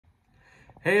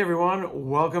Hey everyone,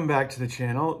 welcome back to the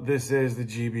channel. This is the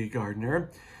GB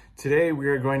Gardener. Today we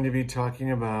are going to be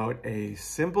talking about a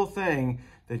simple thing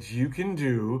that you can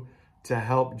do to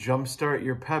help jumpstart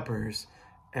your peppers,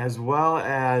 as well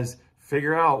as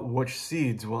figure out which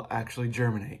seeds will actually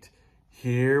germinate.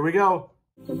 Here we go.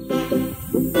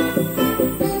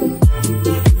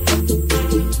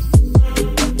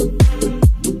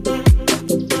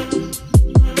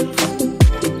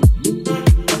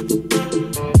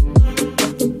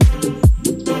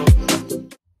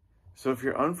 So if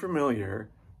you're unfamiliar,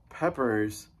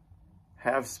 peppers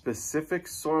have specific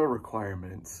soil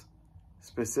requirements,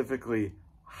 specifically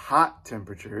hot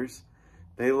temperatures.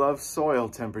 They love soil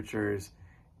temperatures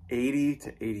 80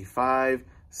 to 85,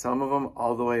 some of them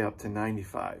all the way up to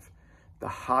 95. The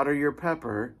hotter your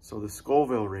pepper, so the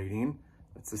Scoville rating,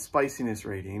 that's the spiciness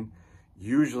rating,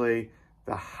 usually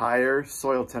the higher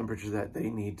soil temperature that they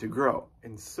need to grow.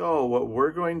 And so what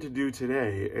we're going to do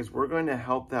today is we're going to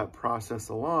help that process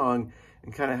along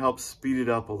and kind of help speed it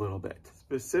up a little bit.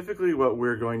 Specifically what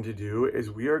we're going to do is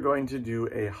we are going to do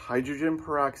a hydrogen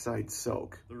peroxide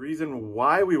soak. The reason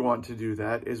why we want to do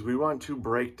that is we want to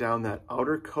break down that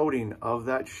outer coating of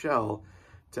that shell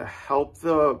to help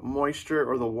the moisture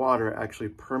or the water actually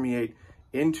permeate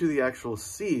into the actual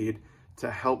seed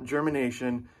to help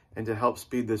germination and to help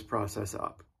speed this process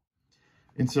up.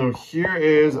 And so here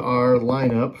is our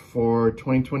lineup for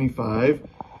 2025.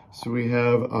 So we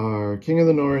have our King of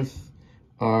the North,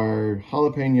 our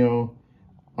jalapeno,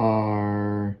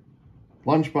 our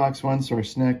lunchbox ones, so our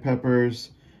snack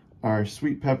peppers, our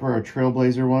sweet pepper, our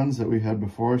trailblazer ones that we had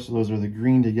before. So those are the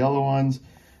green to yellow ones.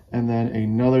 And then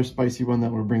another spicy one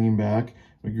that we're bringing back.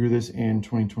 We grew this in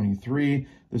 2023.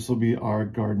 This will be our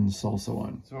garden salsa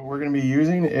one. So what we're going to be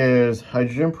using is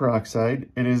hydrogen peroxide.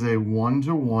 It is a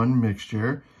 1-to-1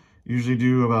 mixture. Usually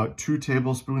do about 2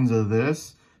 tablespoons of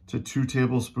this to 2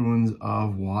 tablespoons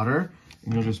of water.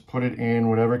 And you'll just put it in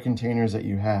whatever containers that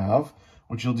you have.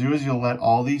 What you'll do is you'll let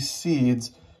all these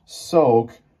seeds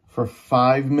soak for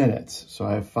 5 minutes. So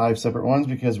I have 5 separate ones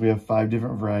because we have 5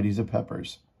 different varieties of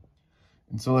peppers.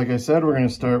 And so like I said, we're going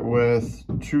to start with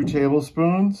 2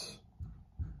 tablespoons.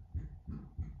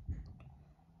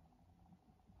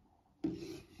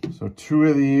 So 2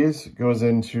 of these goes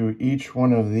into each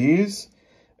one of these.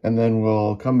 And then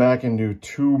we'll come back and do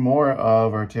 2 more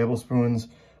of our tablespoons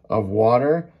of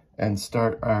water and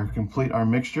complete our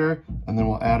mixture, and then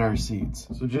we'll add our seeds.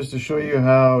 So just to show you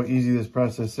how easy this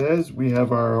process is, we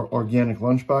have our organic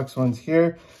lunchbox ones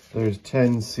here. There's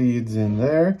 10 seeds in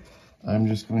there. I'm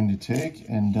just going to take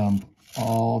and dump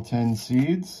all 10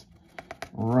 seeds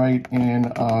right in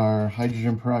our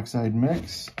hydrogen peroxide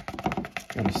mix.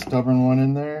 Got a stubborn one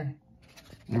in there.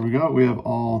 There we go. We have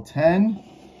all 10.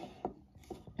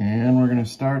 And we're going to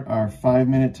start our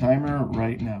 5-minute timer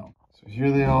right now. So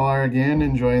here they all are again,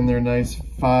 enjoying their nice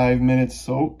 5-minute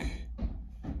soak.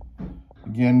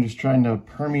 Again, just trying to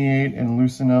permeate and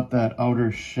loosen up that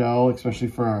outer shell, especially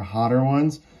for our hotter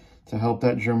ones, to help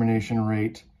that germination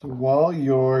rate. So while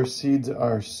your seeds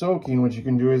are soaking, what you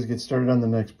can do is get started on the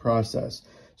next process.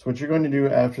 So what you're going to do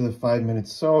after the 5-minute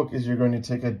soak is you're going to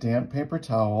take a damp paper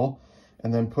towel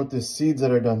and then put the seeds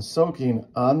that are done soaking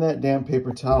on that damp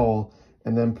paper towel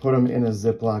and then put them in a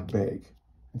Ziploc bag.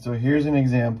 And so here's an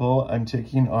example. I'm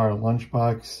taking our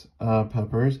lunchbox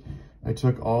peppers. I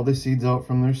took all the seeds out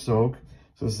from their soak.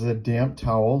 So this is a damp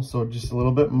towel, so just a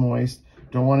little bit moist.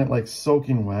 Don't want it like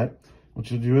soaking wet. What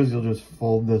you'll do is you'll just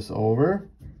fold this over,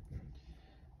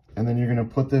 and then you're going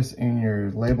to put this in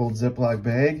your labeled Ziploc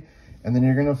bag, and then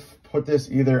you're going to put this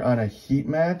either on a heat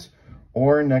mat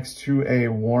or next to a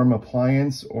warm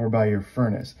appliance or by your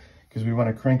furnace, because we want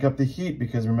to crank up the heat,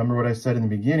 because remember what I said in the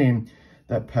beginning,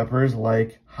 that peppers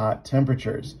like hot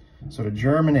temperatures. So to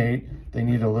germinate, they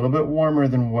need a little bit warmer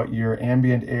than what your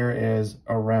ambient air is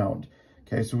around.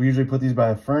 Okay, so we usually put these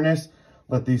by a furnace,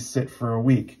 let these sit for a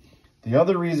week. The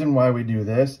other reason why we do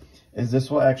this is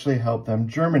this will actually help them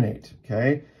germinate,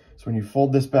 okay? So when you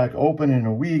fold this back open in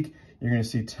a week, you're gonna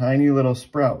see tiny little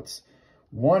sprouts.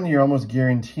 One, you're almost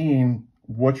guaranteeing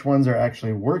which ones are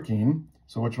actually working,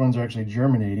 so which ones are actually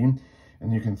germinating,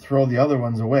 and you can throw the other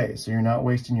ones away, so you're not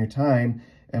wasting your time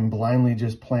and blindly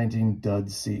just planting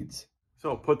dud seeds.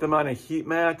 So put them on a heat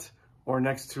mat or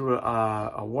next to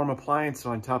a warm appliance, so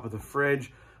on top of the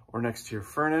fridge or next to your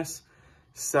furnace.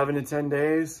 7 to 10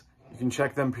 days. You can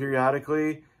check them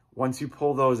periodically. Once you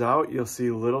pull those out, you'll see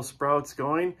little sprouts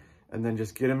going, and then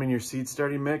just get them in your seed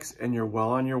starting mix and you're well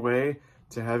on your way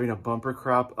to having a bumper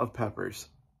crop of peppers.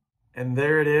 And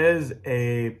there it is,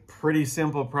 a pretty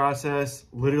simple process,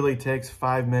 literally takes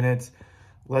 5 minutes.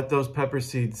 Let those pepper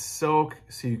seeds soak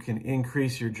so you can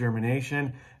increase your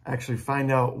germination actually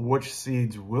find out which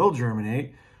seeds will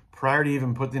germinate prior to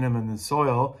even putting them in the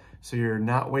soil. So you're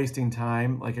not wasting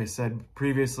time, like I said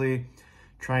previously,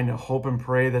 trying to hope and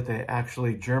pray that they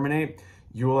actually germinate.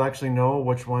 You will actually know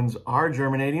which ones are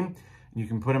germinating. You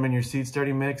can put them in your seed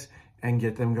starting mix and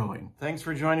get them going. Thanks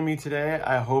for joining me today.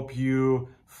 I hope you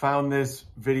found this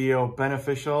video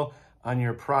beneficial on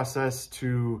your process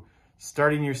to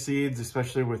starting your seeds,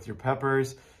 especially with your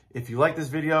peppers. If you like this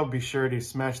video, be sure to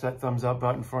smash that thumbs up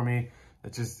button for me.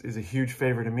 That just is a huge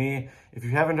favor to me. If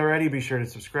you haven't already, be sure to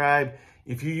subscribe.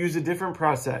 If you use a different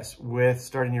process with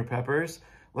starting your peppers,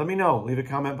 let me know. Leave a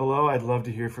comment below. I'd love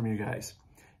to hear from you guys.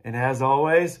 And as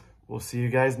always, we'll see you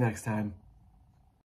guys next time.